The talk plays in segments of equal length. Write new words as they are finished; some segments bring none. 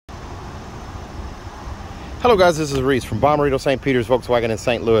Hello guys, this is Reese from Bommarito St. Peter's Volkswagen in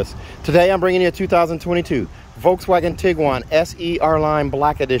St. Louis. Today I'm bringing you a 2022 Volkswagen Tiguan SE R-Line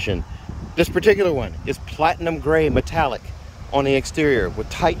Black Edition. This particular one is platinum gray metallic on the exterior with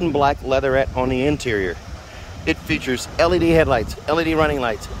Titan black leatherette on the interior. It features LED headlights, LED running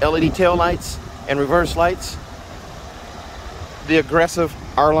lights, LED tail lights, and reverse lights. The aggressive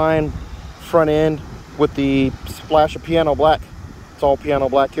R-Line front end with the splash of piano black. It's all piano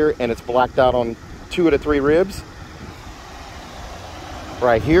black here, and it's blacked out on 2 of the 3 ribs.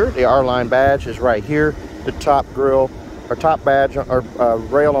 Right here, the R-Line badge is right here. The top grill, or top badge, or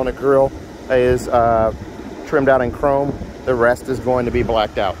rail on the grill is trimmed out in chrome. The rest is going to be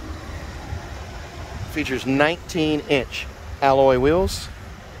blacked out. Features 19-inch alloy wheels,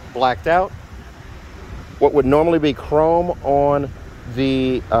 blacked out. What would normally be chrome on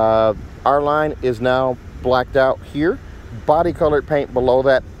the R-Line is now blacked out here. Body colored paint below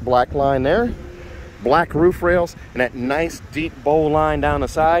that black line there. Black roof rails and that nice deep bow line down the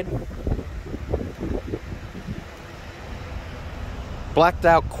side. Blacked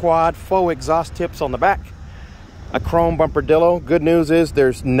out quad faux exhaust tips on the back. A chrome bumperdillo. Good news is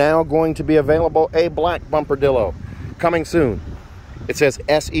there's now going to be available a black bumperdillo coming soon. It says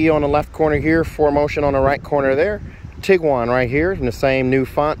SE on the left corner here, 4Motion on the right corner there. Tiguan right here in the same new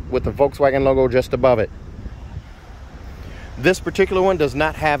font with the Volkswagen logo just above it. This particular one does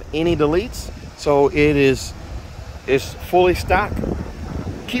not have any deletes. So it is fully stock.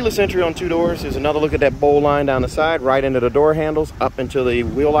 Keyless entry on 2 doors. There's another look at that bowl line down the side, right into the door handles, up into the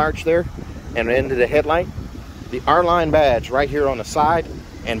wheel arch there, and into the headlight. The R-Line badge right here on the side,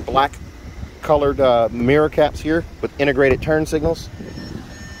 and black colored mirror caps here with integrated turn signals.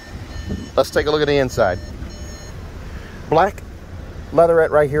 Let's take a look at the inside. Black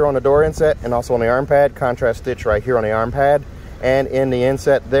leatherette right here on the door inset and also on the arm pad. Contrast stitch right here on the arm pad and in the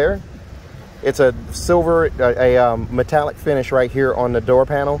inset there. It's a silver, metallic finish right here on the door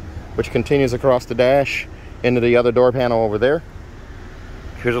panel, which continues across the dash into the other door panel over there.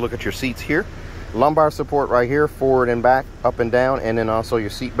 Here's a look at your seats here. Lumbar support right here, forward and back, up and down, and then also your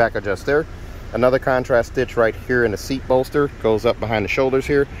seat back adjust there. Another contrast stitch right here in the seat bolster, goes up behind the shoulders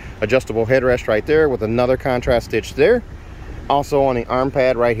here. Adjustable headrest right there with another contrast stitch there. Also on the arm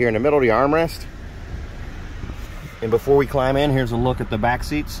pad right here in the middle, the armrest. And before we climb in, here's a look at the back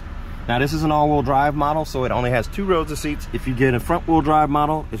seats. Now this is an all-wheel drive model, so it only has 2 rows of seats. If you get a front-wheel drive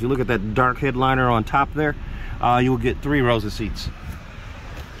model, if you look at that dark headliner on top there, you will get 3 rows of seats.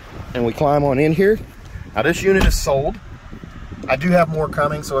 And we climb on in here. Now this unit is sold. I do have more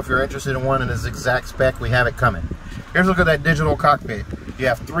coming, so if you're interested in one in this exact spec, we have it coming. Here's a look at that digital cockpit. You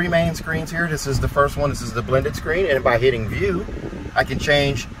have 3 main screens here. This is the first one. This is the blended screen, and by hitting view, I can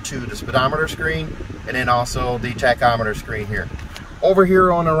change to the speedometer screen and then also the tachometer screen here. Over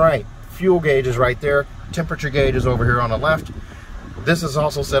here on the right, fuel gauge is right there. Temperature gauge is over here on the left. This is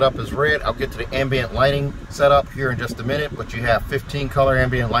also set up as red. I'll get to the ambient lighting setup here in just a minute, but you have 15 color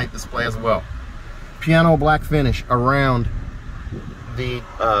ambient light display as well. Piano black finish around the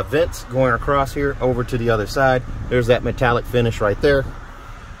vents going across here over to the other side. There's that metallic finish right there.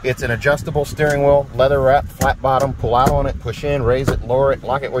 It's an adjustable steering wheel, leather wrap, flat bottom. Pull out on it, push in, raise it, lower it,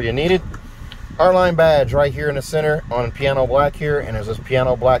 lock it where you need it. R-Line badge right here in the center on piano black here, and there's this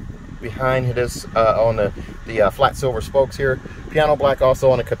piano black behind this on the flat silver spokes here. Piano black also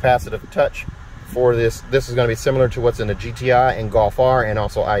on a capacitive touch for this. This is going to be similar to what's in the GTI and Golf R and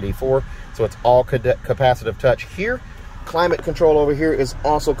also ID4. So it's all capacitive touch here. Climate control over here is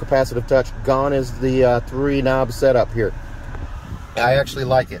also capacitive touch. Gone is the 3 knob setup here. I actually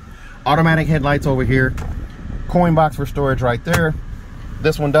like it. Automatic headlights over here. Coin box for storage right there.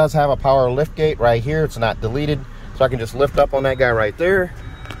 This one does have a power lift gate right here. It's not deleted, so I can just lift up on that guy right there.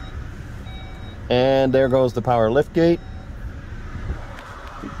 And there goes the power lift gate.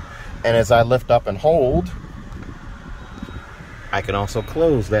 And as I lift up and hold, I can also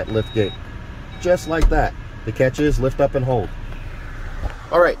close that lift gate, just like that. The catch is lift up and hold.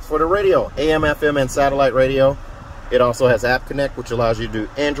 All right, for the radio, AM, FM, and satellite radio. It also has App Connect, which allows you to do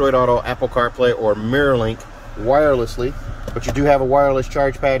Android Auto, Apple CarPlay, or MirrorLink wirelessly. But you do have a wireless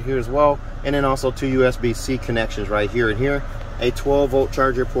charge pad here as well, and then also 2 USB-C connections right here and here. A 12-volt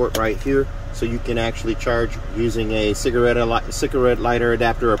charger port right here, so you can actually charge using a cigarette lighter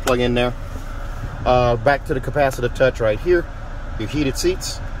adapter or plug in there. Back to the capacitive touch right here. Your heated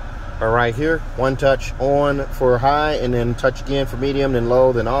seats are right here. One touch on for high, and then touch again for medium, then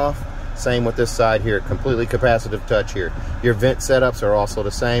low, then off. Same with this side here, completely capacitive touch here. Your vent setups are also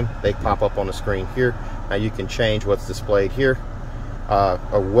the same. They pop up on the screen here. Now you can change what's displayed here,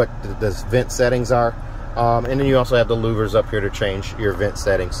 or what the vent settings are. And then you also have the louvers up here to change your vent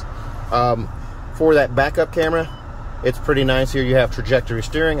settings. for that backup camera, it's pretty nice. Here you have trajectory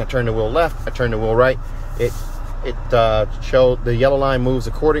steering. I turn the wheel left, I turn the wheel right. It shows the yellow line moves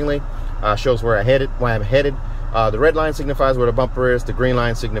accordingly, shows where I'm headed. The red line signifies where the bumper is. The green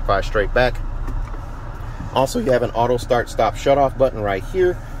line signifies straight back. Also, you have an auto start stop shut off button right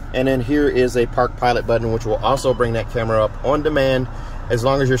here, and then here is a park pilot button, which will also bring that camera up on demand as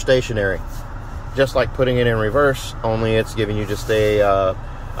long as you're stationary, just like putting it in reverse, only it's giving you just a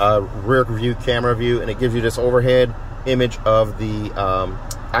rear view camera view, and it gives you this overhead image of the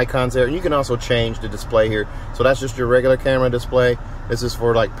icons there. And you can also change the display here. So that's just your regular camera display. This is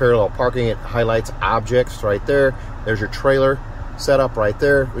for like parallel parking. It highlights objects right there. There's your trailer setup right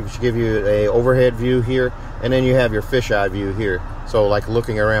there, which give you a overhead view here, and then you have your fisheye view here, so like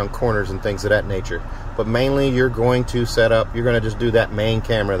looking around corners and things of that nature. But mainly you're going to set up, you're going to just do that main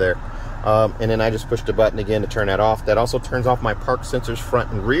camera there, and then I just push the button again to turn that off. That also turns off my park sensors front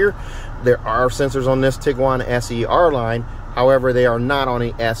and rear. There are sensors on this Tiguan SE-R line, however they are not on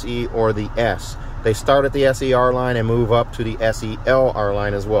the SE or the S. They start at the SE-R line and move up to the SE-L-R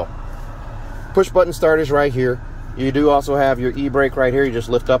line as well. Push button start is right here. You do also have your e-brake right here. You just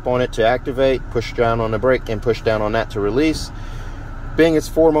lift up on it to activate, push down on the brake, and push down on that to release. Being it's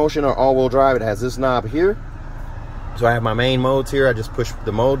 4Motion or all-wheel drive, it has this knob here. So I have my main modes here. I just push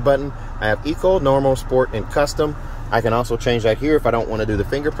the mode button. I have Eco, Normal, Sport, and Custom. I can also change that here if I don't want to do the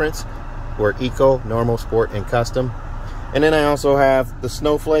fingerprints. We're Eco, Normal, Sport, and Custom. And then I also have the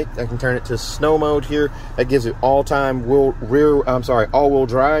Snowflake. I can turn it to snow mode here. That gives it all-wheel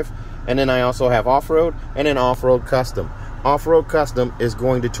drive. And then I also have off-road, and then off-road custom. Off-road custom is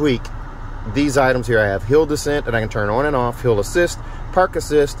going to tweak these items here. I have hill descent that I can turn on and off, hill assist, park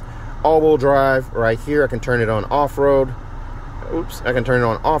assist, all-wheel drive right here. I can turn it on off-road. Oops, I can turn it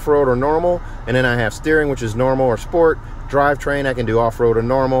on off-road or normal. And then I have steering, which is normal or sport. Drivetrain, I can do off-road or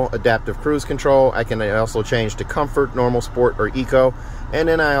normal. Adaptive cruise control, I can also change to comfort, normal, sport, or eco. And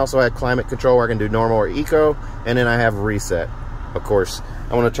then I also have climate control, where I can do normal or eco. And then I have reset, of course.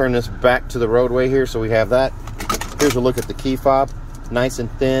 I want to turn this back to the roadway here, so we have that. Here's a look at the key fob. Nice and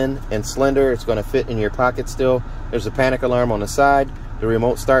thin and slender. It's going to fit in your pocket still. There's a panic alarm on the side. The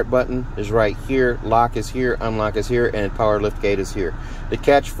remote start button is right here. Lock is here, unlock is here, and power lift gate is here. The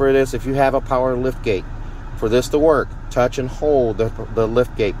catch for this, if you have a power lift gate, for this to work, touch and hold the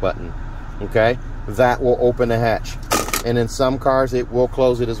lift gate button, okay? That will open the hatch. And in some cars, it will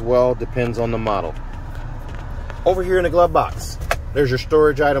close it as well, depends on the model. Over here in the glove box, there's your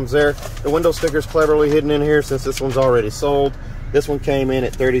storage items there. The window sticker is cleverly hidden in here since this one's already sold. This one came in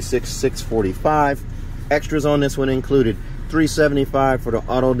at $36,645. Extras on this one included $375 for the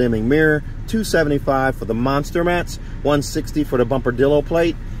auto dimming mirror, $275 for the monster mats, $160 for the bumper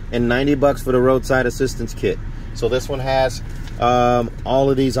plate, and $90 for the roadside assistance kit. So this one has all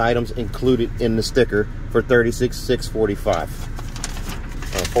of these items included in the sticker for $36,645.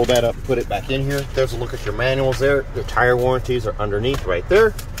 Pull that up, put it back in here. There's a look at your manuals there. Your tire warranties are underneath right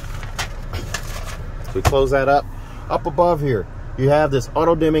there. So we close that up. Up above here, you have this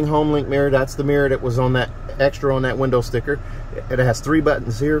auto dimming home link mirror. That's the mirror that was on that extra on that window sticker. It has 3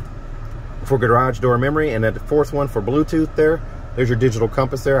 buttons here for garage door memory, and then the 4th one for Bluetooth there. There's your digital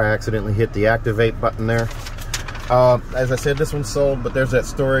compass there. I accidentally hit the activate button there. As I said, this one's sold, but there's that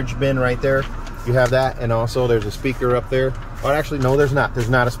storage bin right there. You have that, and also there's a speaker up there. Oh, actually, no, there's not.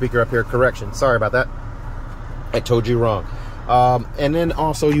 There's not a speaker up here. Correction. Sorry about that. I told you wrong. And then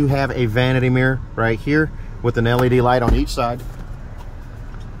also you have a vanity mirror right here with an LED light on each side.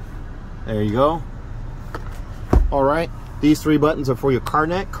 There you go. All right. These 3 buttons are for your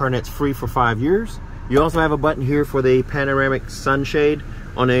CarNet. CarNet's free for 5 years. You also have a button here for the panoramic sunshade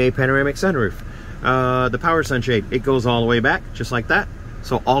on a panoramic sunroof. The power sunshade, it goes all the way back, just like that.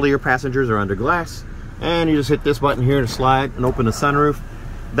 So all of your passengers are under glass. And you just hit this button here to slide and open the sunroof.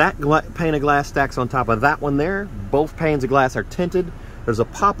 That pane of glass stacks on top of that one there. Both panes of glass are tinted. There's a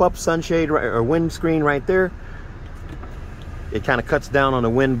pop-up sunshade or windscreen right there. It kind of cuts down on the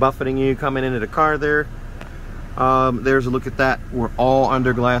wind buffeting you coming into the car there. There's a look at that. We're all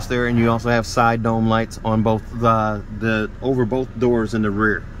under glass there, and you also have side dome lights on both over both doors in the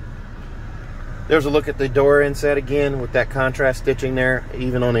rear. There's a look at the door inset again with that contrast stitching there,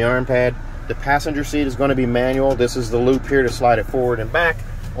 even on the arm pad. The passenger seat is going to be manual. This is the loop here to slide it forward and back.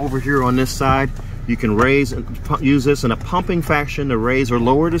 Over here on this side, you can raise and use this in a pumping fashion to raise or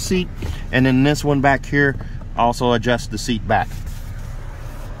lower the seat. And then this one back here also adjusts the seat back.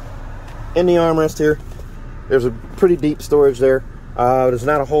 In the armrest here, there's a pretty deep storage there. There's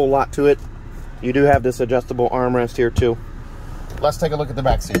not a whole lot to it. You do have this adjustable armrest here too. Let's take a look at the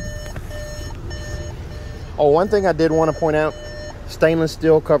back seat. Oh, one thing I did want to point out, Stainless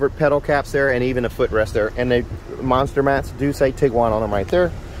steel covered pedal caps there, and even a footrest there. And the monster mats do say Tiguan on them right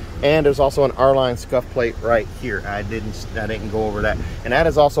there. And there's also an R-line scuff plate right here. I didn't go over that. And that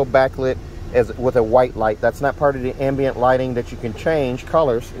is also backlit with a white light. That's not part of the ambient lighting that you can change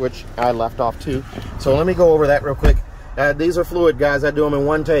colors, which I left off too. So let me go over that real quick. These are fluid, guys. I do them in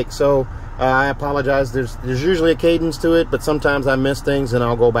one take, so I apologize. There's usually a cadence to it, but sometimes I miss things and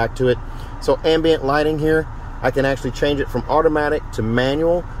I'll go back to it. So ambient lighting here, I can actually change it from automatic to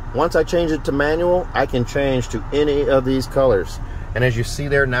manual. Once I change it to manual, I can change to any of these colors. And as you see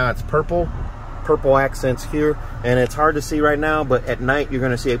there, now it's purple accents here, and it's hard to see right now, but at night you're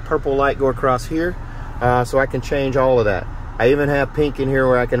going to see a purple light go across here. So I can change all of that. I even have pink in here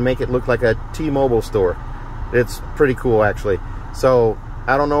where I can make it look like a T-Mobile store. It's pretty cool, actually. So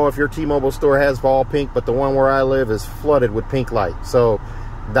I don't know if your T-Mobile store has all pink, but the one where I live is flooded with pink light. So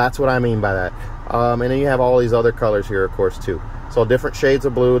that's what I mean by that. And then you have all these other colors here, of course, too. So different shades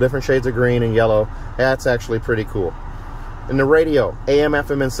of blue, different shades of green and yellow. That's actually pretty cool. And the radio, AM,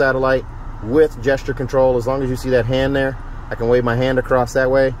 FM, and satellite with gesture control. As long as you see that hand there, I can wave my hand across that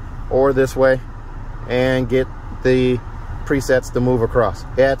way or this way and get the presets to move across.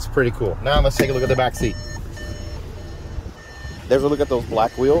 That's pretty cool. Now let's take a look at the back seat. There's a look at those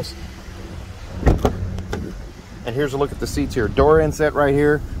black wheels. And here's a look at the seats here. Door inset right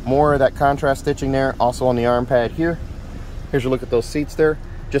here. More of that contrast stitching there. Also on the arm pad here. Here's a look at those seats there.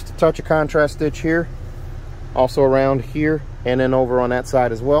 Just a touch of contrast stitch here. Also around here and then over on that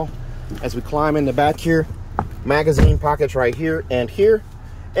side as well. As we climb in the back here, magazine pockets right here and here.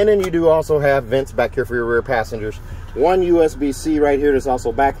 And then you do also have vents back here for your rear passengers. One USB-C right here that's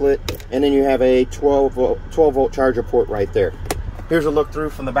also backlit. And then you have a 12 volt charger port right there. Here's a look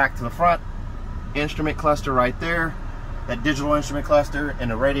through from the back to the front. Instrument cluster right there. That digital instrument cluster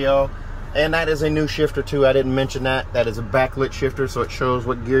and the radio. And that is a new shifter too. I didn't mention that. That is a backlit shifter, so it shows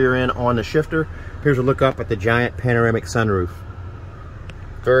what gear you're in on the shifter. Here's a look up at the giant panoramic sunroof.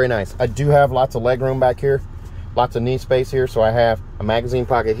 Very nice. I do have lots of leg room back here. Lots of knee space here. So I have a magazine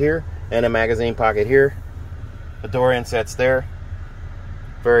pocket here and a magazine pocket here. The door insets there.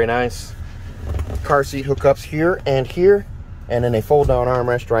 Very nice. Car seat hookups here and here. And then a fold down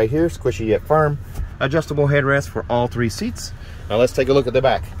armrest right here. Squishy yet firm. Adjustable headrest for all three seats. Now let's take a look at the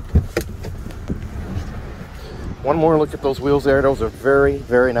back. One more look at those wheels there. Those are very,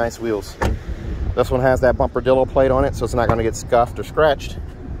 very nice wheels. This one has that bumperdillo plate on it, so it's not going to get scuffed or scratched.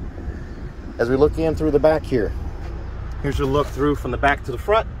 As we look in through the back here, here's your look through from the back to the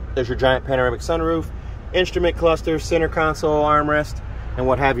front. There's your giant panoramic sunroof, instrument cluster, center console, armrest, and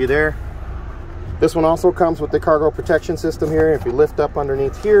what have you there. This one also comes with the cargo protection system here. If you lift up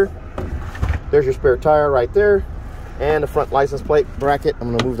underneath here, there's your spare tire right there, and the front license plate bracket. I'm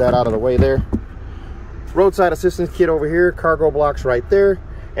going to move that out of the way there. Roadside assistance kit over here, cargo blocks right there,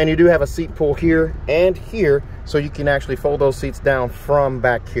 and you do have a seat pull here and here, so you can actually fold those seats down from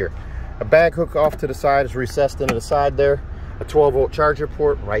back here. A bag hook off to the side is recessed into the side there. A 12 volt charger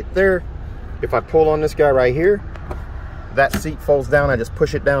port right there. If I pull on this guy right here, that seat folds down. I just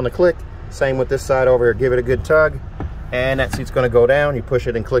push it down to click. Same with this side over here. Give it a good tug, and that seat's going to go down. You push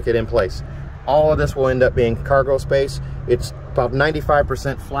it and click it in place. All of this will end up being cargo space. It's about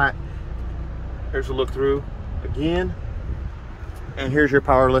 95% flat. Here's a look through again. And here's your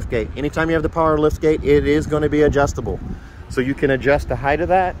power lift gate. Anytime you have the power lift gate, it is going to be adjustable. So you can adjust the height of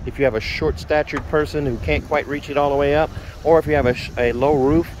that if you have a short statured person who can't quite reach it all the way up, or if you have a low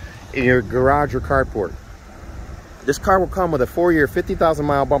roof in your garage or carport. This car will come with a 4-year 50,000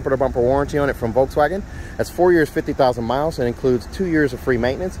 mile bumper to bumper warranty on it from Volkswagen. That's 4 years 50,000 miles and includes 2 years of free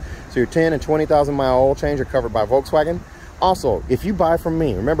maintenance. So your 10 and 20,000 mile oil change are covered by Volkswagen. Also, if you buy from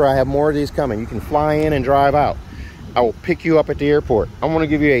me, remember I have more of these coming. You can fly in and drive out. I will pick you up at the airport. I'm going to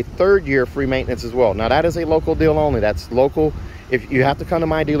give you a 3rd year free maintenance as well. Now that is a local deal only. That's local. If you have to come to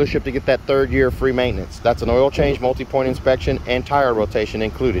my dealership to get that 3rd year free maintenance. That's an oil change, multi-point inspection, and tire rotation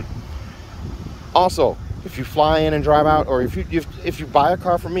included. Also, if you fly in and drive out, or if you buy a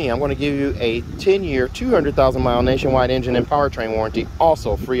car from me, I'm going to give you a 10-year, 200,000 mile nationwide engine and powertrain warranty,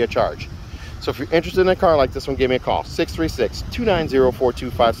 also free of charge. So if you're interested in a car like this one, give me a call.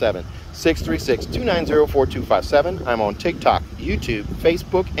 636-290-4257. 636-290-4257. I'm on TikTok, YouTube,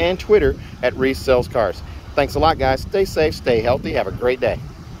 Facebook, and Twitter at Reese Sells Cars. Thanks a lot, guys. Stay safe, stay healthy. Have a great day.